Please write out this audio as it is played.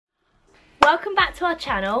Welcome back to our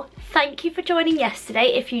channel. Thank you for joining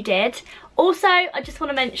yesterday if you did. Also, I just want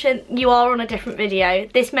to mention you are on a different video.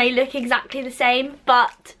 This may look exactly the same,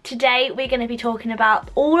 but today we're going to be talking about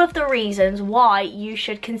all of the reasons why you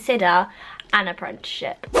should consider an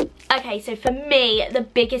apprenticeship. Okay, so for me, the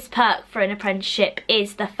biggest perk for an apprenticeship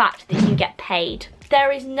is the fact that you get paid.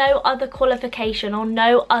 There is no other qualification or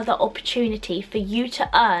no other opportunity for you to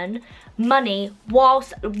earn money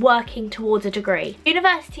whilst working towards a degree.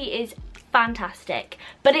 University is fantastic,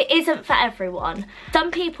 but it isn't for everyone.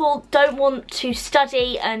 Some people don't want to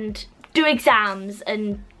study and do exams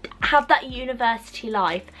and have that university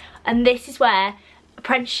life, and this is where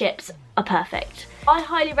apprenticeships are perfect. I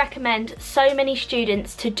highly recommend so many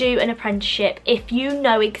students to do an apprenticeship if you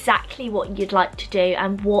know exactly what you'd like to do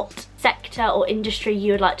and what sector or industry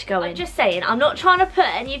you would like to go in. I'm just saying, I'm not trying to put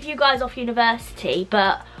any of you guys off university,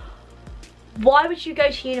 but why would you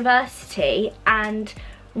go to university and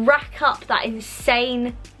rack up that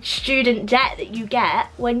insane student debt that you get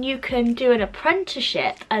when you can do an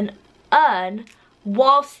apprenticeship and earn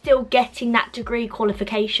while still getting that degree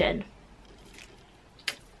qualification?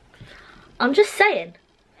 I'm just saying.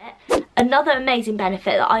 Another amazing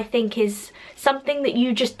benefit that I think is something that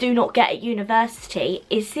you just do not get at university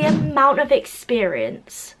is the amount of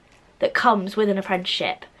experience that comes with an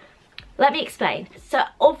apprenticeship. Let me explain. So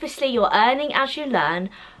obviously you're earning as you learn,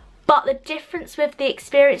 but the difference with the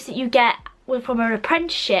experience that you get from an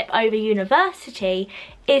apprenticeship over university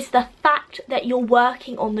is the fact that you're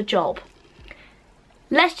working on the job.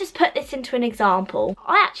 Let's just put this into an example.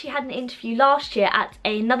 I actually had an interview last year at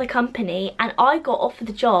another company and I got offered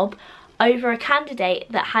the job over a candidate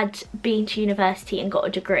that had been to university and got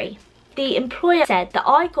a degree. The employer said that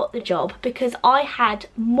I got the job because I had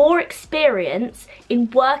more experience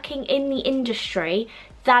in working in the industry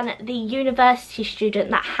than the university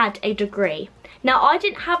student that had a degree. Now, I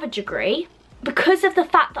didn't have a degree. Because of the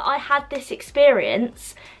fact that I had this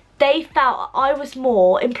experience, they felt I was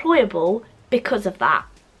more employable because of that.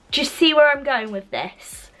 Do you see where I'm going with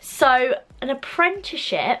this? So an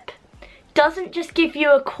apprenticeship doesn't just give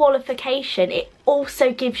you a qualification, it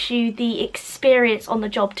also gives you the experience on the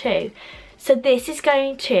job too. So this is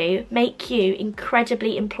going to make you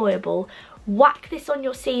incredibly employable. Whack this on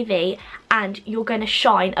your CV and you're going to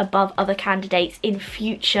shine above other candidates in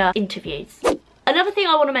future interviews. Another thing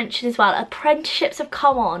I want to mention as well, apprenticeships have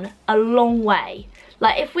come on a long way.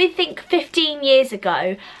 Like if we think 15 years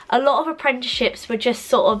ago, a lot of apprenticeships were just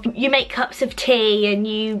sort of, you make cups of tea and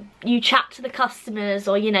you chat to the customers,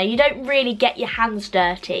 or you know, you don't really get your hands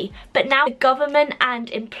dirty. But now the government and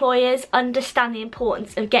employers understand the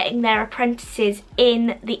importance of getting their apprentices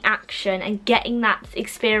in the action and getting that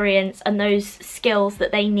experience and those skills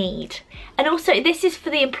that they need. And also this is for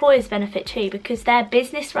the employer's benefit too, because their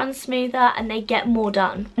business runs smoother and they get more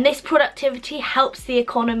done. And this productivity helps the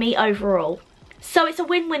economy overall. So it's a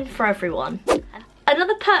win-win for everyone.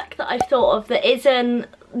 Another perk that I've thought of that isn't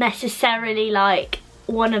necessarily like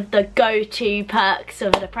one of the go-to perks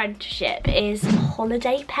of an apprenticeship is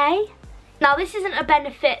holiday pay. Now this isn't a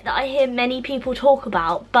benefit that I hear many people talk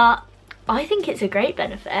about, but I think it's a great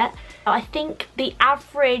benefit. I think the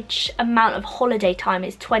average amount of holiday time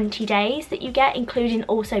is 20 days that you get, including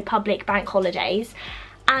also public bank holidays.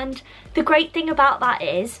 And the great thing about that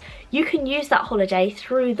is you can use that holiday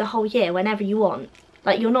through the whole year whenever you want.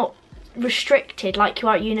 Like you're not restricted like you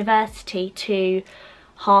are at university to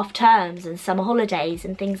half terms and summer holidays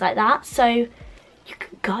and things like that. So you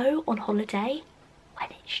can go on holiday when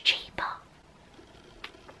it's cheaper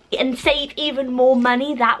and save even more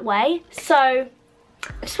money that way. So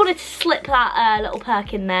I just wanted to slip that little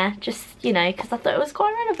perk in there, just, you know, because I thought it was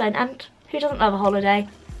quite relevant, and who doesn't love a holiday?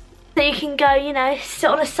 So you can go, you know, sit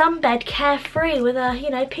on a sunbed carefree with a, you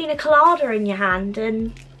know, pina colada in your hand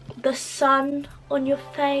and the sun on your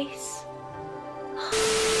face.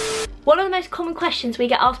 One of the most common questions we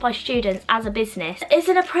get asked by students as a business, is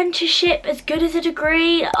an apprenticeship as good as a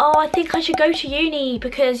degree? Oh, I think I should go to uni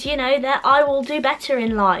because, you know, that I will do better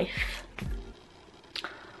in life.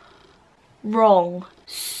 Wrong.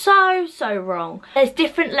 So wrong. There's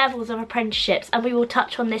different levels of apprenticeships and we will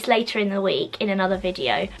touch on this later in the week in another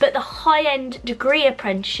video. But the high-end degree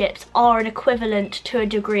apprenticeships are an equivalent to a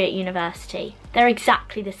degree at university. They're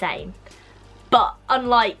exactly the same. But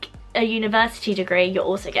unlike a university degree, you're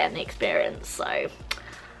also getting the experience, so,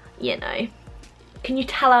 you know. Can you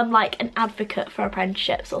tell I'm like an advocate for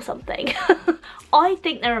apprenticeships or something? I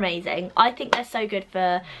think they're amazing. I think they're so good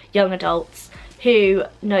for young adults who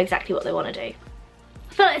know exactly what they want to do.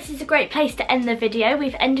 I feel like this is a great place to end the video.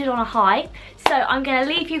 We've ended on a high. So I'm going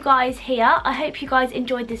to leave you guys here. I hope you guys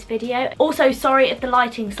enjoyed this video. Also, sorry if the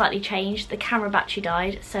lighting slightly changed. The camera battery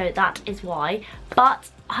died, so that is why. But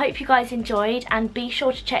I hope you guys enjoyed, and be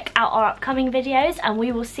sure to check out our upcoming videos, and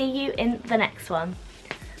we will see you in the next one.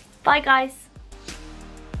 Bye guys.